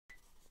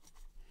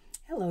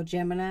Hello,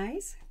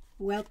 Geminis.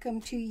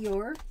 Welcome to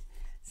your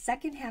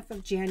second half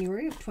of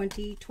January of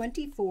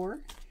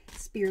 2024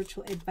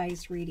 spiritual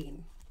advice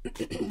reading.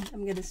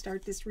 I'm going to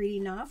start this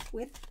reading off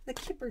with the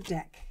Kipper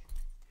deck.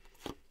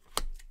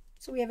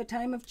 So we have a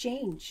time of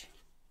change.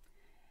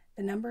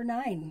 The number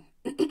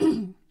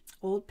 9.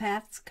 Old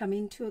paths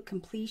coming to a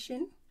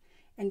completion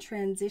and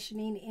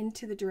transitioning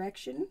into the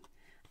direction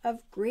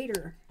of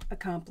greater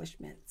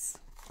accomplishments.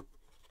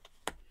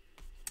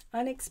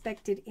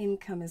 Unexpected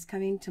income is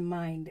coming to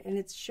mind, and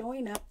it's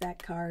showing up,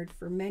 that card,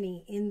 for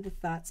many in the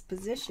thoughts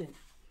position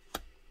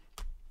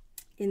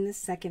in the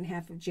second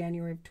half of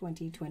January of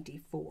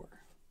 2024.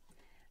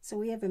 So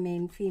we have a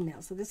main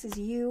female. So this is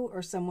you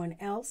or someone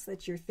else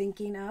that you're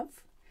thinking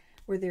of,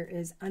 where there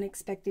is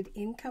unexpected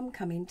income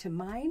coming to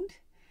mind,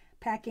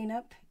 packing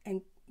up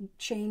and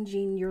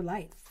changing your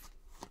life.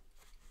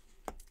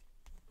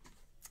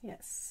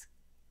 Yes.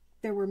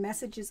 There were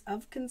messages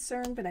of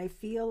concern, but I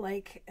feel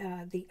like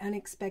the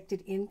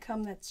unexpected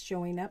income that's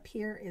showing up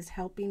here is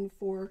helping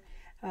for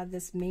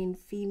this main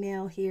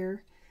female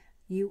here,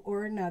 you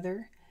or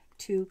another,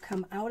 to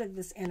come out of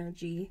this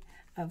energy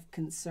of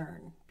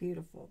concern.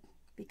 Beautiful.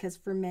 Because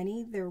for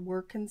many, there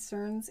were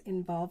concerns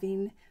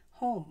involving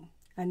home,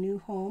 a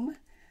new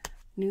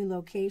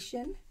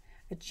location,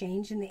 a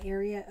change in the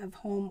area of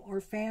home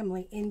or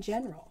family in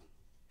general.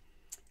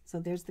 So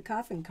there's the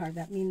Coffin card.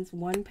 That means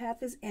one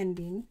path is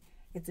ending.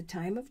 It's a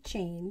time of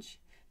change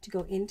to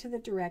go into the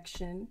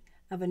direction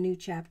of a new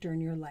chapter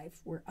in your life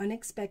where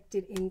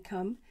unexpected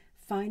income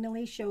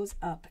finally shows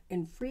up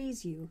and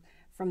frees you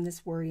from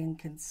this worry and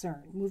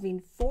concern, moving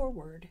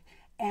forward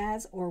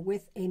as or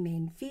with a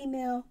main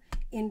female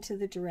into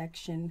the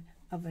direction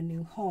of a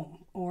new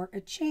home or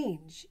a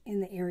change in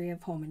the area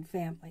of home and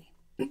family.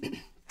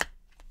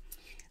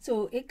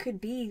 So it could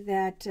be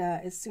that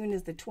as soon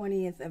as the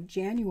 20th of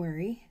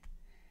January,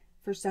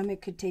 for some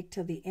it could take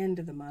till the end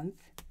of the month.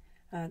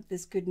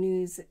 This good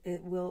news,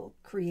 it will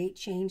create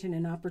change and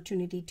an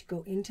opportunity to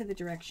go into the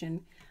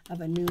direction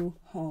of a new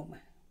home.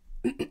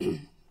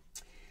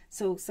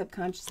 So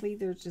subconsciously,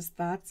 there's just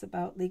thoughts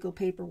about legal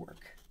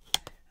paperwork,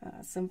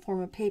 some form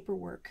of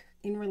paperwork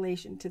in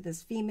relation to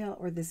this female,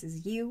 or this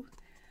is you,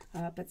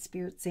 but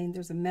Spirit's saying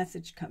there's a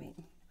message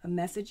coming, a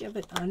message of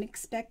an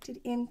unexpected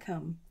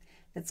income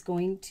that's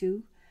going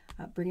to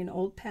bring an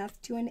old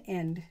path to an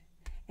end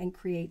and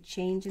create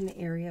change in the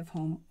area of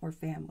home or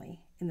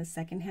family in the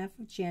second half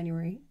of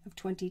January of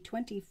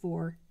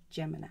 2024,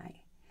 Gemini.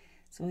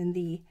 So in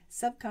the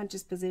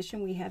subconscious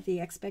position, we have the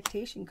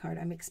expectation card.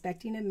 I'm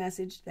expecting a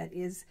message that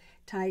is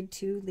tied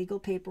to legal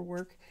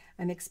paperwork.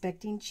 I'm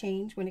expecting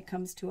change when it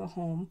comes to a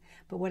home.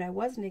 But what I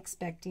wasn't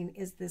expecting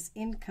is this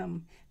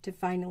income to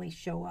finally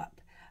show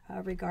up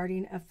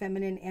regarding a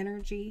feminine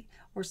energy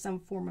or some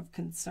form of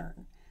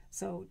concern.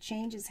 So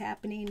change is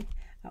happening.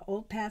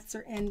 Old paths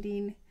are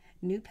ending.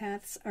 New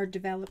paths are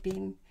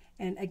developing.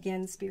 And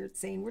again, Spirit's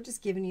saying, we're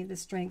just giving you the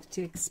strength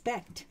to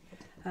expect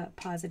a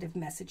positive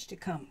message to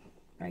come,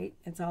 right?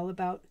 It's all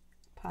about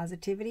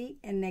positivity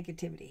and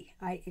negativity.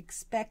 I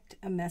expect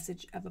a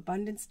message of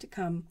abundance to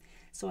come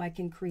so I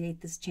can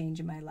create this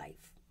change in my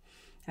life.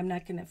 I'm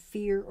not going to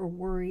fear or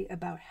worry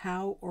about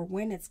how or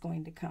when it's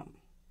going to come.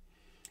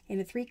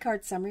 In a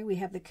 3-card summary, we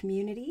have the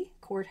community,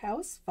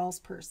 courthouse, false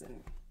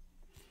person.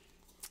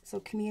 So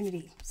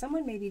community,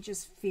 someone may be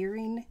just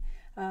fearing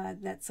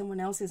that someone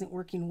else isn't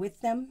working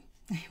with them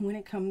when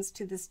it comes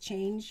to this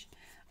change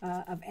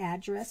of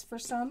address for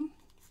some.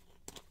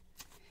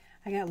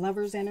 I got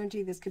lover's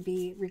energy. This could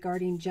be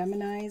regarding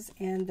Geminis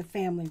and the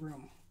family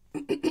room.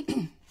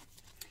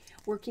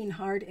 Working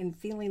hard and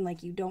feeling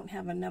like you don't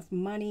have enough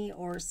money,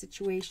 or a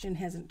situation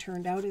hasn't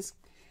turned out as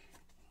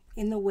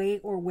in the way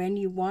or when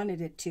you wanted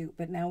it to.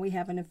 But now we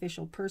have an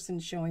official person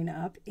showing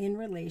up in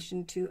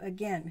relation to,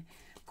 again,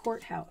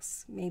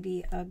 courthouse.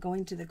 Maybe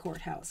going to the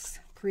courthouse,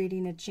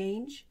 creating a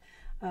change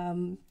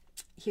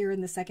here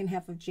in the second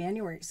half of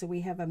January. So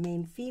we have a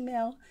main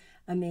female,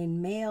 a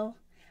main male,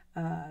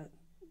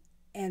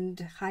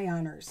 and high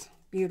honors.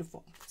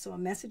 Beautiful. So a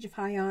message of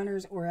high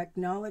honors or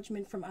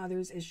acknowledgement from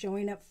others is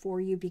showing up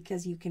for you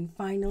because you can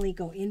finally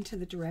go into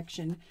the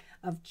direction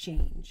of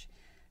change.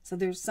 So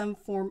there's some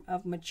form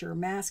of mature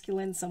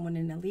masculine, someone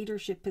in a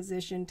leadership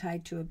position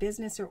tied to a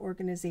business or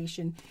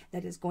organization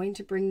that is going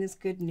to bring this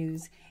good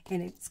news,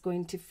 and it's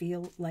going to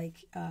feel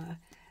like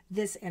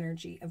this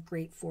energy of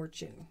great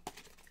fortune.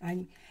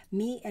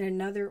 Me and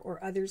another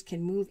or others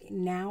can move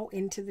now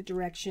into the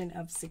direction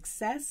of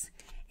success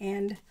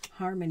and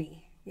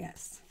harmony.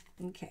 Yes.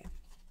 Okay.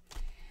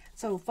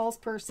 So false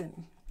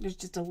person, there's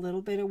just a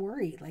little bit of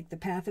worry. Like the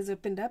path is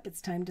opened up.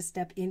 It's time to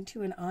step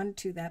into and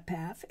onto that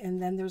path.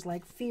 And then there's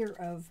like fear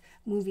of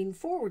moving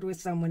forward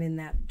with someone in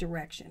that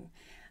direction.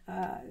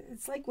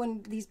 It's like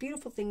when these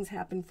beautiful things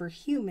happen for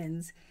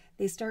humans,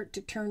 they start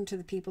to turn to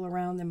the people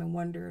around them and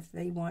wonder if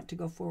they want to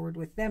go forward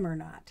with them or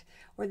not.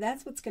 Or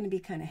that's what's going to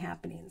be kind of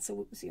happening.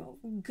 So,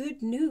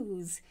 good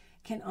news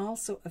can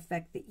also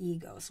affect the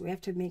ego. So we have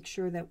to make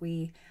sure that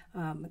we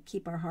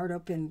keep our heart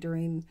open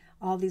during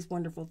all these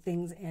wonderful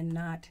things and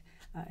not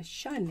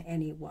shun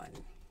anyone.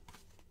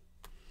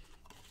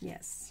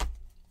 Yes.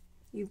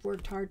 You've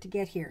worked hard to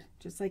get here,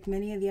 just like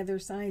many of the other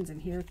signs,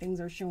 and here things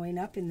are showing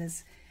up in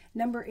this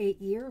number 8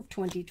 year of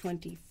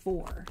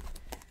 2024.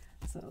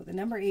 So the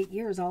number 8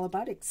 year is all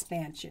about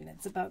expansion.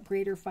 It's about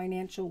greater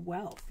financial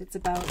wealth. It's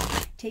about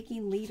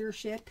taking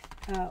leadership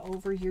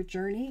over your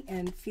journey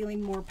and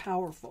feeling more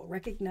powerful,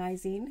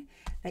 recognizing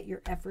that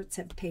your efforts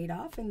have paid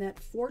off and that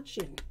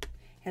fortune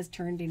has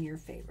turned in your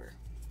favor.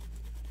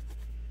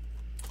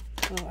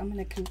 So I'm going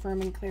to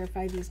confirm and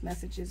clarify these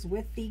messages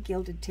with the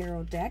Gilded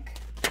Tarot deck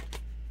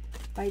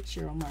by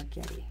Cheryl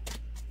Marchetti.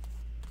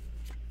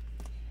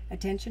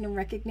 Attention and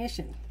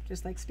recognition,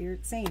 just like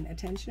Spirit's saying,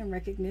 attention and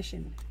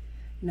recognition,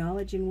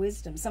 knowledge and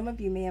wisdom. Some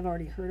of you may have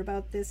already heard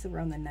about this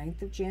around the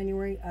 9th of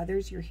January.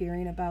 Others, you're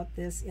hearing about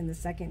this in the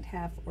second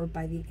half or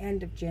by the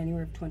end of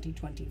January of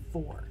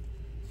 2024.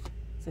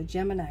 So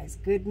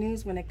Geminis, good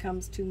news when it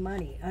comes to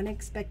money,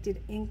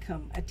 unexpected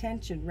income,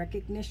 attention,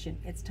 recognition.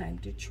 It's time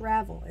to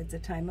travel. It's a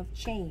time of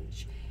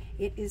change.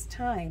 It is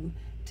time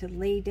to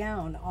lay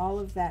down all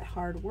of that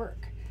hard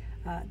work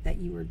that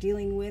you were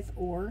dealing with,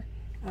 or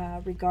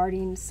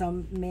regarding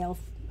some male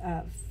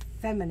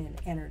feminine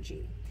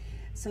energy.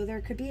 So there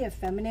could be a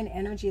feminine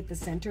energy at the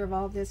center of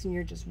all of this, and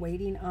you're just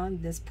waiting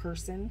on this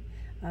person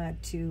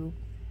to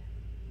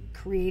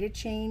create a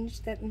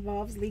change that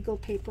involves legal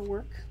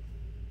paperwork.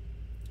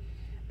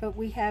 But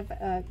we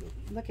have,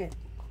 look at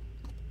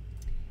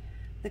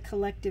the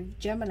collective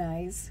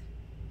Geminis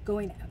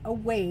going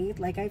away,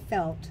 like I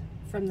felt,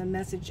 from the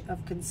message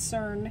of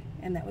concern,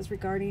 and that was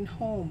regarding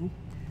home,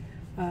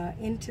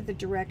 into the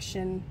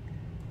direction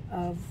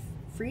of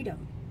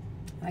freedom.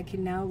 I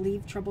can now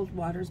leave troubled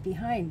waters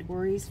behind,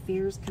 worries,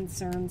 fears,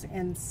 concerns,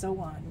 and so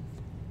on.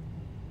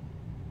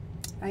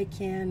 I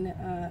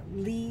can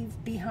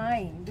leave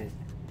behind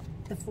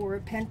the Four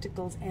of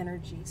Pentacles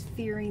energies,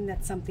 fearing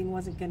that something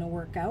wasn't going to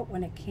work out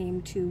when it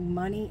came to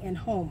money and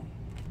home.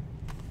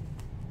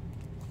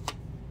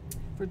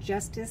 For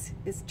justice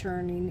is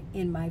turning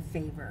in my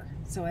favor.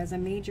 So as a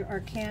major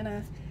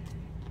arcana,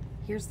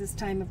 here's this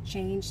time of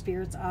change.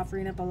 Spirit's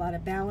offering up a lot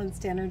of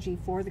balanced energy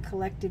for the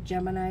collective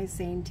Gemini,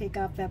 saying take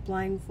off that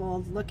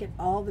blindfold, look at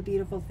all the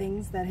beautiful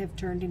things that have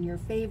turned in your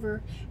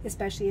favor,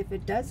 especially if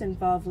it does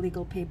involve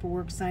legal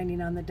paperwork,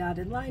 signing on the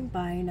dotted line,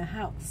 buying a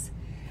house.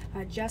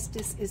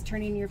 Justice is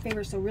turning in your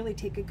favor, so really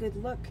take a good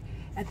look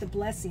at the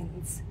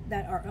blessings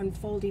that are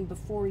unfolding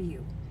before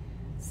you.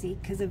 See,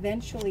 because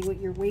eventually what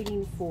you're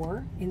waiting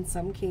for, in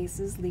some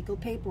cases, legal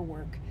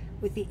paperwork,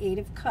 with the Eight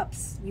of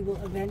Cups, you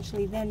will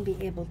eventually then be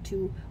able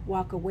to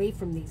walk away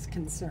from these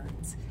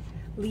concerns.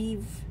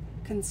 Leave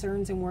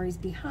concerns and worries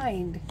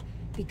behind,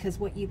 because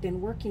what you've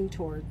been working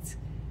towards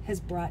has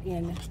brought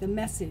in the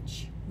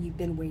message you've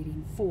been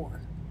waiting for.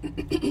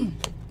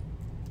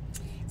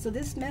 So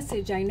this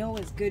message I know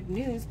is good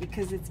news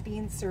because it's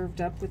being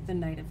served up with the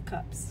Knight of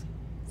Cups.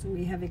 So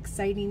we have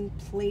exciting,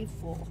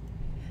 playful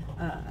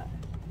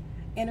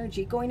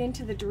energy going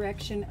into the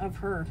direction of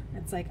her.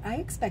 It's like, I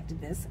expected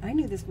this. I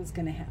knew this was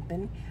going to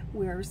happen,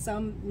 where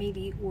some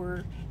maybe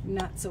were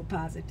not so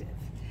positive.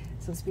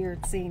 So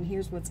Spirit's saying,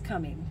 here's what's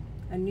coming.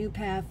 A new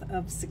path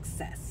of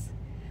success.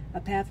 A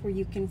path where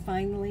you can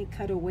finally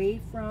cut away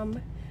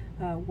from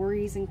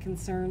worries and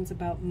concerns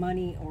about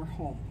money or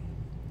home.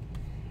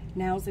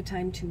 Now's the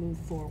time to move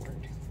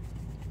forward.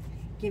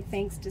 Give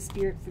thanks to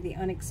Spirit for the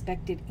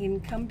unexpected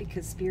income,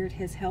 because Spirit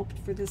has helped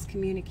for this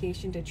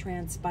communication to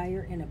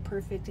transpire in a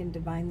perfect and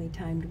divinely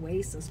timed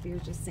way. So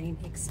Spirit's just saying,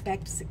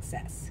 expect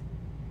success.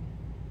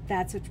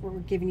 That's what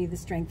we're giving you the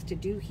strength to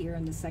do here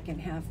in the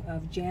second half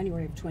of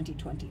January of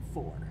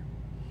 2024.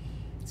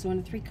 So in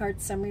a 3-card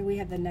summary, we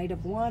have the Knight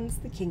of Wands,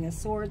 the King of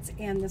Swords,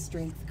 and the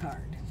Strength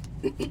card.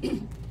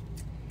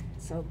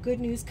 So good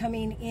news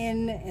coming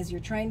in as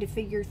you're trying to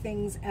figure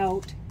things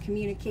out.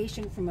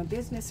 Communication from a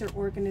business or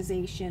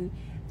organization.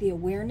 The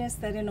awareness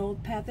that an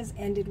old path has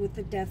ended with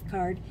the Death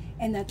card,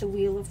 and that the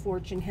Wheel of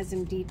Fortune has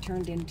indeed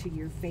turned into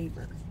your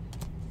favor.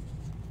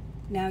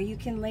 Now you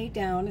can lay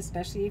down,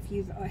 especially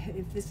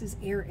if this is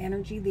air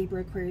energy,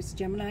 Libra, Aquarius,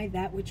 Gemini,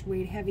 that which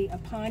weighed heavy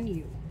upon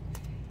you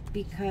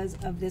because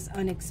of this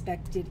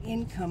unexpected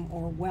income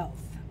or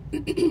wealth.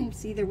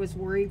 See, there was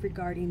worry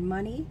regarding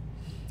money,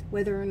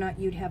 whether or not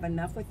you'd have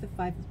enough with the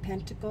Five of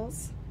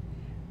Pentacles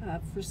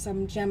for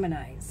some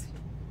Geminis.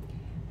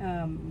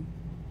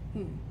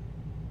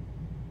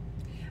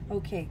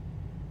 Okay,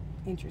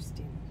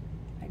 interesting.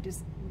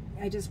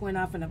 I just went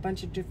off in a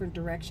bunch of different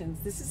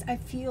directions. I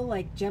feel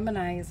like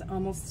Gemini is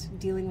almost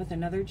dealing with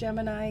another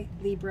Gemini,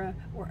 Libra,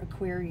 or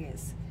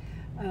Aquarius,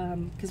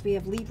 because we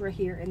have Libra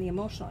here in the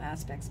emotional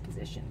aspects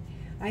position.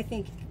 I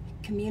think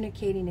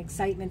communicating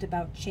excitement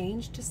about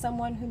change to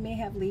someone who may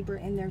have Libra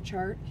in their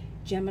chart,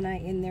 Gemini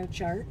in their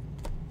chart.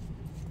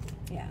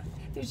 Yeah,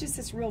 there's just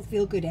this real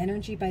feel-good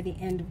energy by the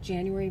end of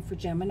January for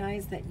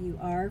Geminis, that you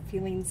are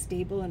feeling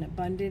stable and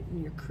abundant,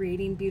 and you're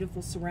creating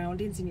beautiful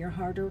surroundings, and your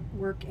harder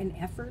work and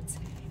efforts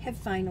have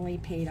finally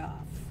paid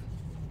off.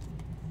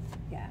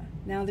 Yeah,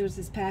 now there's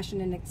this passion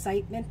and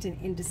excitement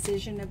and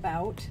indecision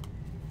about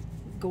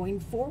going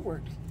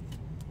forward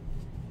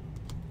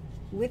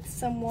with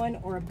someone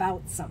or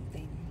about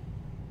something.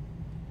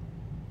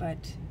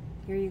 But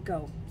here you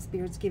go.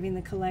 Spirit's giving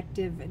the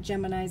collective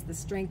Geminis the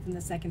strength in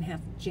the second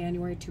half of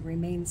January to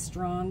remain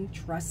strong,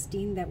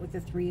 trusting that with the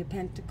Three of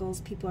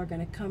Pentacles, people are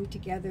going to come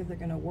together. They're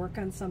going to work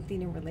on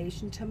something in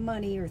relation to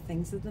money or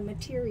things of the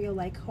material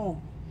like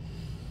home.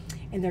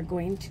 And they're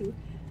going to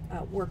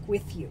work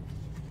with you.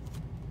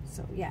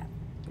 So yeah,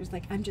 there's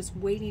like, I'm just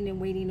waiting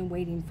and waiting and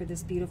waiting for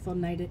this beautiful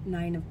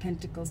Nine of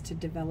Pentacles to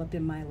develop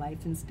in my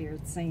life. And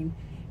Spirit's saying,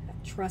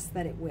 trust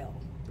that it will.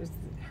 There's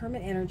the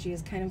Hermit energy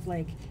is kind of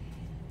like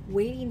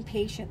waiting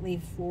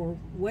patiently for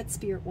what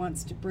Spirit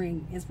wants to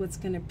bring is what's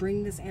going to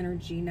bring this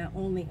energy not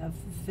only of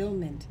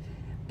fulfillment,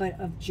 but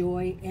of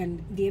joy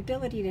and the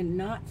ability to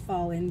not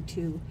fall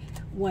into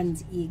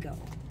one's ego.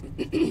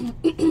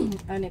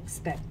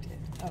 Unexpected.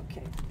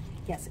 Okay.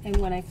 Yes, and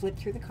when I flip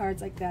through the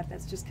cards like that,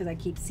 that's just because I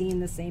keep seeing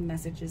the same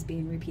messages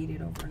being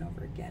repeated over and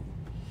over again.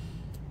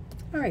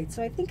 All right,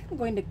 so I think I'm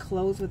going to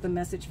close with a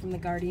message from the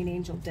Guardian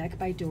Angel deck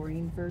by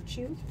Doreen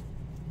Virtue.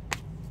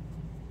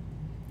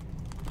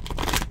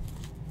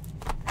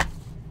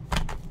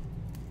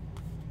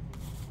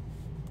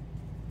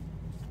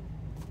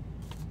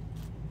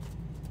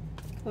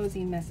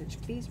 Closing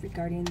message, please,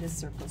 regarding this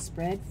circle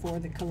spread for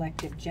the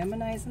collective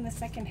Geminis in the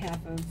second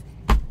half of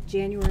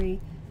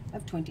January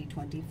of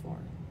 2024.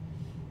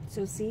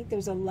 So see,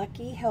 there's a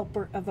lucky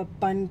helper of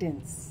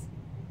abundance.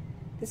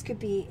 This could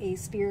be a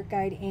spirit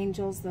guide,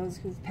 angels, those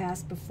who've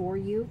passed before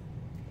you.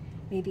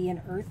 Maybe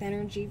an earth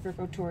energy,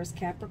 Virgo, Taurus,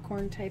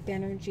 Capricorn type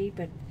energy.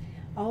 But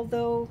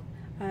although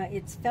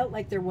it's felt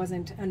like there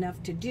wasn't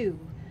enough to do,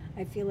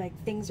 I feel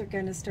like things are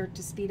going to start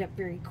to speed up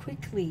very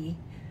quickly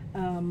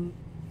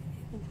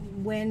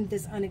when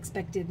this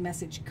unexpected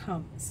message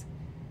comes.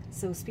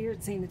 So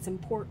Spirit's saying it's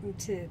important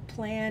to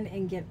plan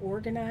and get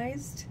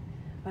organized.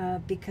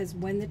 Because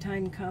when the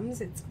time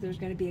comes, there's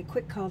going to be a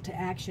quick call to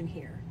action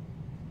here.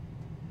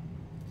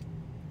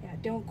 Yeah,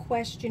 don't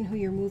question who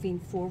you're moving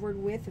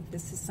forward with if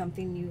this is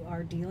something you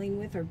are dealing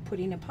with or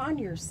putting upon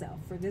yourself.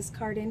 For this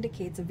card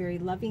indicates a very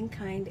loving,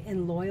 kind,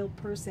 and loyal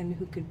person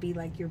who could be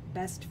like your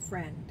best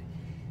friend.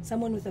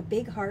 Someone with a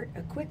big heart,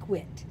 a quick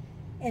wit,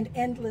 and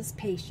endless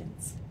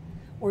patience.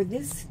 Or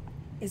this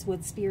is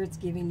what Spirit's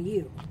giving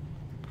you.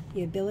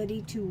 The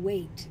ability to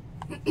wait.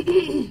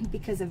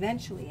 Because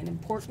eventually an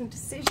important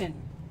decision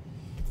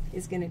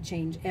is going to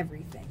change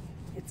everything.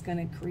 It's going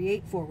to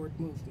create forward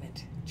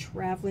movement,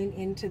 traveling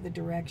into the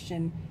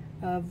direction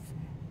of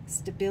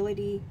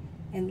stability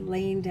and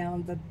laying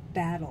down the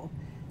battle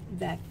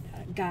that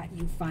got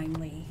you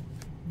finally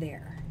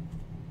there.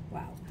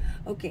 Wow.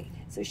 Okay,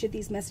 so should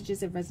these messages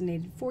have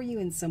resonated for you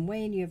in some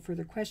way and you have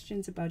further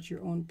questions about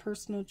your own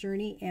personal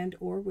journey and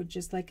or would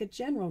just like a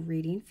general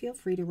reading, feel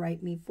free to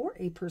write me for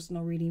a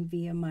personal reading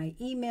via my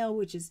email,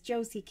 which is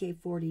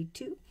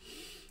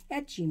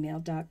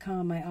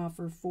JosieK42@gmail.com. I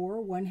offer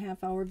 4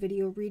 1/2-hour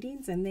video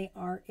readings, and they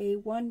are a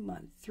 1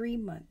 month, 3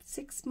 month,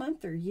 6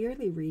 month, or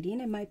yearly reading,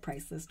 and my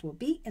price list will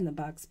be in the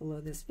box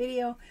below this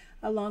video,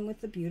 along with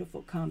the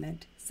beautiful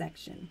comment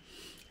section.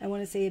 I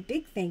want to say a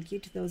big thank you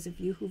to those of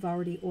you who've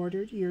already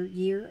ordered your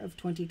year of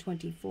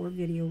 2024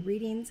 video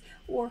readings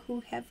or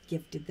who have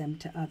gifted them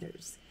to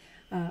others.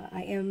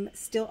 I am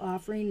still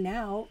offering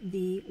now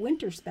the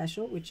winter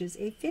special, which is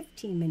a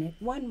 15-minute,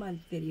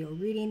 1-month video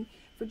reading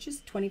for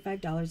just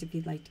 $25 if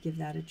you'd like to give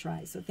that a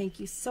try. So thank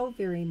you so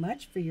very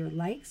much for your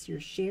likes, your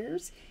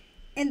shares,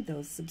 and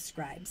those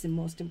subscribes. And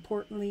most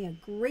importantly, a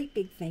great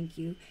big thank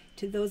you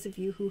to those of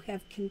you who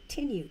have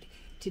continued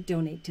to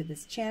donate to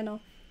this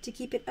channel to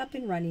keep it up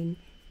and running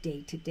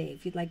day to day.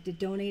 If you'd like to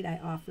donate, I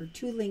offer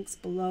 2 links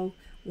below.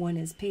 One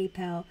is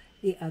PayPal,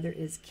 the other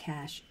is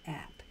Cash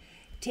App.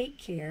 Take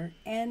care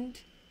and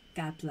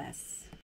God bless.